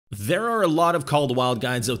There are a lot of Call of the Wild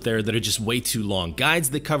guides out there that are just way too long.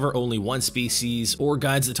 Guides that cover only one species, or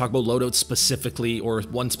guides that talk about loadouts specifically, or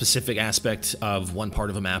one specific aspect of one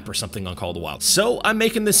part of a map or something on Call of the Wild. So I'm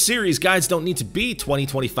making this series. Guides don't need to be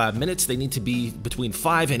 20-25 minutes. They need to be between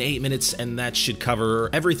 5 and 8 minutes, and that should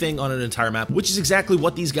cover everything on an entire map, which is exactly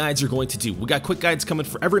what these guides are going to do. We got quick guides coming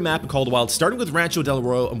for every map in Call of the Wild, starting with Rancho del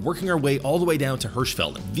Awaroa and working our way all the way down to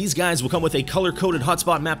Hirschfelden. These guides will come with a color-coded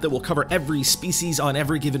hotspot map that will cover every species on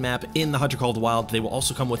every given map in the Hunter Call of the Wild. They will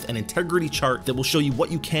also come with an integrity chart that will show you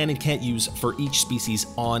what you can and can't use for each species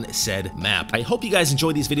on said map. I hope you guys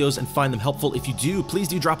enjoy these videos and find them helpful. If you do, please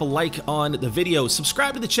do drop a like on the video.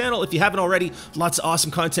 Subscribe to the channel if you haven't already. Lots of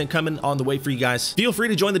awesome content coming on the way for you guys. Feel free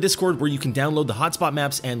to join the Discord where you can download the hotspot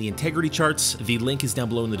maps and the integrity charts. The link is down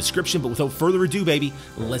below in the description, but without further ado, baby,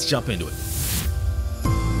 let's jump into it.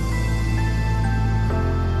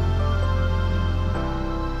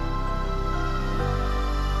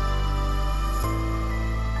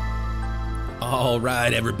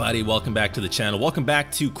 Alright everybody, welcome back to the channel. Welcome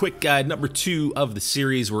back to quick guide number 2 of the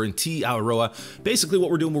series. We're in Awaroa. Basically what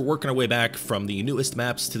we're doing, we're working our way back from the newest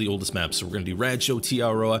maps to the oldest maps. So we're going to do Rancho,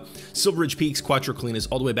 Awaroa, Silver Ridge Peaks, Cuatro Colinas,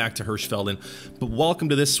 all the way back to Hirschfelden. But welcome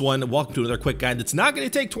to this one. Welcome to another quick guide that's not going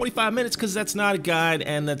to take 25 minutes because that's not a guide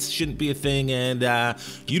and that shouldn't be a thing, and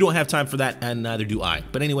you don't have time for that, and neither do I.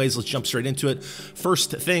 But anyways, let's jump straight into it.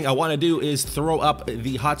 First thing I want to do is throw up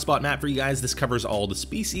the hotspot map for you guys. This covers all the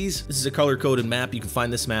species. This is a color-coded map. You can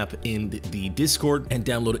find this map in the Discord and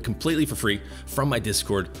download it completely for free from my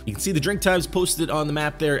Discord. You can see the drink times posted on the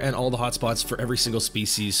map there and all the hotspots for every single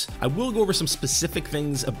species. I will go over some specific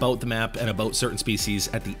things about the map and about certain species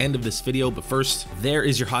at the end of this video, but first, there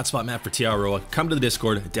is your hotspot map for Awaroa. Come to the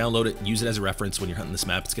Discord, download it, use it as a reference when you're hunting this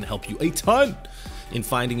map. It's going to help you a ton in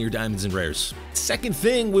finding your diamonds and rares. Second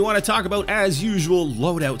thing we want to talk about, as usual,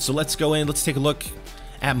 loadout. So let's go in, let's take a look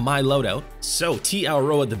at my loadout. So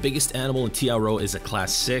Awaroa, the biggest animal in Awaroa is a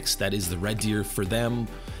class 6. That is the red deer for them.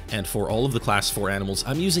 And for all of the class 4 animals,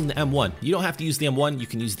 I'm using the M1. You don't have to use the M1. You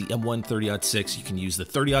can use the M1 30-06. You can use the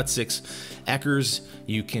 30-06 Eckers.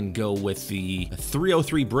 You can go with the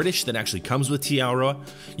 303 British that actually comes with Awaroa.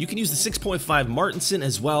 You can use the 6.5 Martinson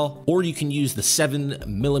as well, or you can use the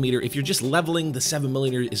 7mm. If you're just leveling, the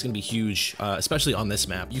 7mm is going to be huge, especially on this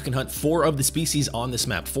map. You can hunt 4 of the species on this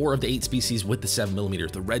map, 4 of the 8 species with the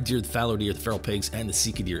 7mm, the red deer, the fallow deer, the feral pigs, and the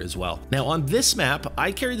sika deer as well. Now on this map,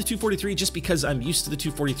 I carry the 243 just because I'm used to the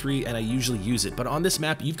 243 and I usually use it. But on this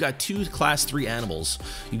map, you've got 2 class 3 animals.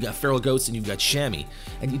 You've got feral goats and you've got chamois,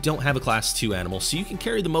 and you don't have a class 2 animal. So you can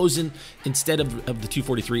carry the Mosin instead of the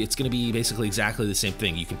 243. It's going to be basically exactly the same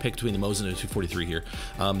thing. You can pick between the Mosin and the 243 here.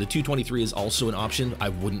 The 223 is also an option. I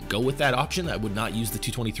wouldn't go with that option. I would not use the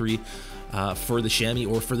 223 for the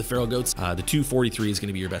chamois or for the feral goats. The 243 is going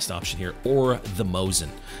to be your best option here, or the Mosin,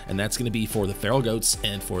 and that's going to be for the feral goats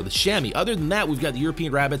and for the chamois. Other than that, we've got the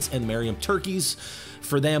European rabbits and Merriam turkeys.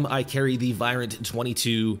 For them, I carry the Virant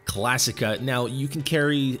 22 Classica. Now, you can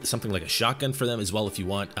carry something like a shotgun for them as well if you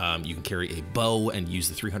want. You can carry a bow and use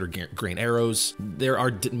the 300 grain arrows. There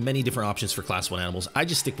are many different options for class 1 animals. I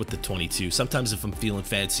just stick with the 22. Sometimes if I'm feeling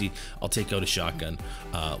fancy, I'll take out a shotgun,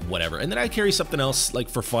 whatever. And then I carry something else, like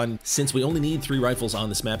for fun. Since we only need 3 rifles on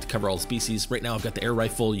this map to cover all the species, right now I've got the air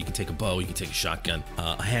rifle. You can take a bow, you can take a shotgun,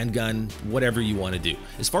 a handgun, whatever you want to do.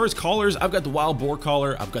 As far as collars, I've got the wild boar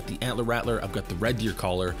collar, I've got the antler rattler, I've got the red deer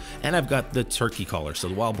collar, and I've got the turkey collar. So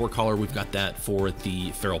the wild boar collar, we've got that for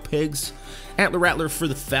the feral pigs. Antler rattler for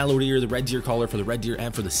the fallow deer, the red deer collar for the red deer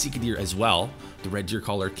and for the sika deer as well. The red deer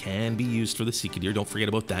collar can be used for the sika deer. Don't forget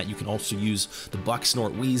about that. You can also use the buck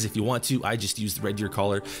snort wheeze if you want to. I just use the red deer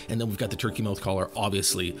collar. And then we've got the turkey mouth collar,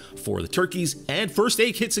 obviously, for the turkeys. And first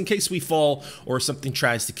aid kits in case we fall or something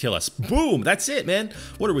tries to kill us. Boom! That's it, man.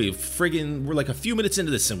 What are we? We're like a few minutes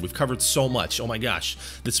into this and we've covered so much. Oh my gosh.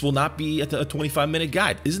 This will not be a 25-minute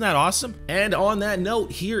guide. Isn't that awesome? And on that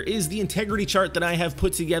note, here is the integrity chart that I have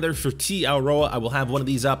put together for Awaroa. I will have one of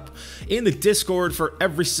these up in the Discord for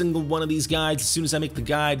every single one of these guides. As soon as I make the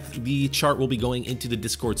guide, the chart will be going into the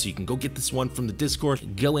Discord, so you can go get this one from the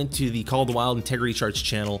Discord, go into the Call of the Wild Integrity Charts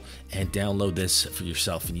channel, and download this for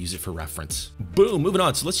yourself and use it for reference. Boom, moving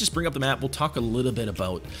on. So let's just bring up the map. We'll talk a little bit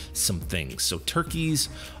about some things. So turkeys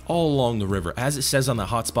all along the river. As it says on the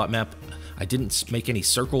hotspot map, I didn't make any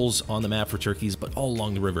circles on the map for turkeys, but all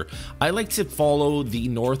along the river. I like to follow the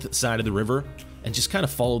north side of the river and just kind of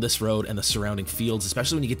follow this road and the surrounding fields.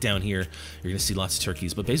 Especially when you get down here, you're gonna see lots of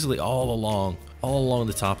turkeys, but basically all along all along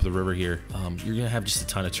the top of the river here. You're gonna have just a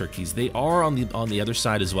ton of turkeys. They are on the other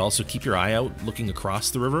side as well, so keep your eye out looking across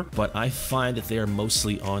the river, but I find that they are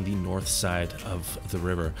mostly on the north side of the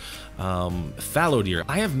river. Fallow deer.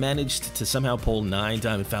 I have managed to somehow pull 9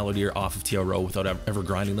 diamond fallow deer off of Awaroa without ever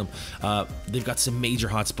grinding them. They've got some major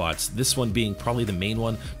hotspots, this one being probably the main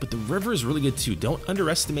one, but the river is really good too. Don't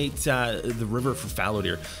underestimate the river for fallow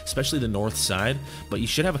deer, especially the north side, but you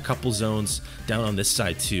should have a couple zones down on this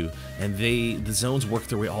side too, and the zones work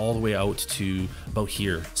their way all the way out to about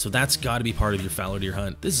here, so that's got to be part of your fallow deer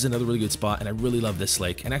hunt. This is another really good spot, and I really love this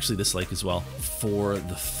lake, and actually this lake as well, for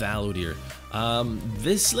the fallow deer.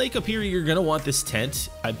 This lake up here, you're gonna want this tent.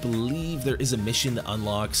 I believe there is a mission that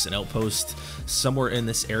unlocks an outpost somewhere in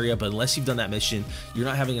this area, but unless you've done that mission, you're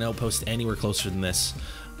not having an outpost anywhere closer than this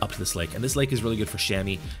up to this lake. And this lake is really good for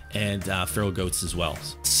chamois and feral goats as well.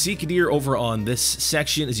 Seek deer over on this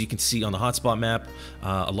section, as you can see on the hotspot map.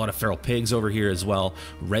 A lot of feral pigs over here as well.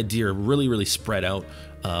 Red deer really spread out.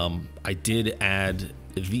 I did add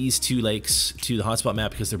these 2 lakes to the hotspot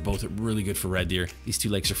map because they're both really good for red deer. These 2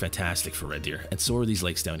 lakes are fantastic for red deer, and so are these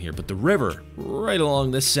lakes down here. But the river, right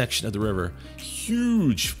along this section of the river,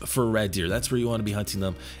 huge for red deer. That's where you want to be hunting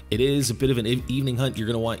them. It is a bit of an evening hunt. You're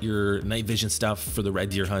going to want your night vision stuff for the red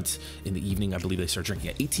deer hunt in the evening. I believe they start drinking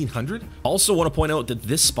at 1800. Also want to point out that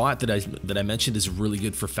this spot that I mentioned is really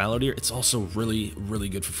good for fallow deer. It's also really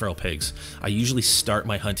good for feral pigs. I usually start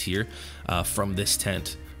my hunt here from this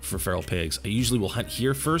tent for feral pigs. I usually will hunt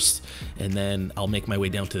here first, and then I'll make my way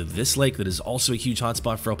down to this lake that is also a huge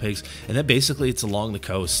hotspot for feral pigs, and then basically it's along the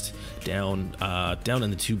coast, down in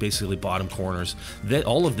the 2 basically bottom corners.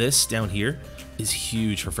 All of this down here is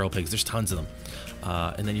huge for feral pigs. There's tons of them.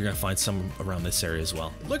 And then you're gonna find some around this area as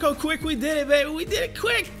well. Look how quick we did it, baby. We did it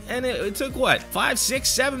quick, and it took what, 5, 6,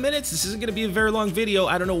 7 minutes? This isn't gonna be a very long video.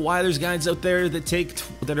 I don't know why there's guides out there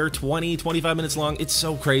that are 20, 25 minutes long. It's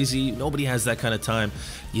so crazy. Nobody has that kind of time.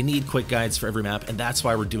 You need quick guides for every map, and that's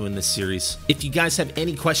why we're doing this series. If you guys have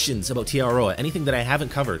any questions about Awaroa, anything that I haven't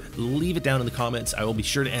covered, leave it down in the comments. I will be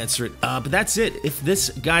sure to answer it. But that's it. If this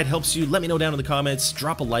guide helps you, let me know down in the comments.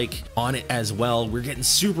 Drop a like on it as well. We're getting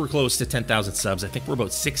super close to 10,000 subs. I think we're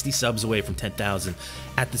about 60 subs away from 10,000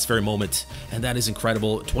 at this very moment, and that is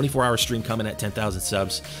incredible. 24-hour stream coming at 10,000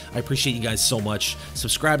 subs. I appreciate you guys so much.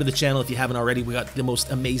 Subscribe to the channel if you haven't already. We got the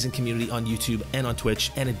most amazing community on YouTube and on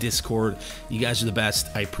Twitch and in Discord. You guys are the best.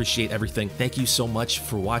 I appreciate everything. Thank you so much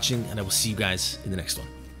for watching, and I will see you guys in the next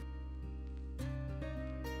one.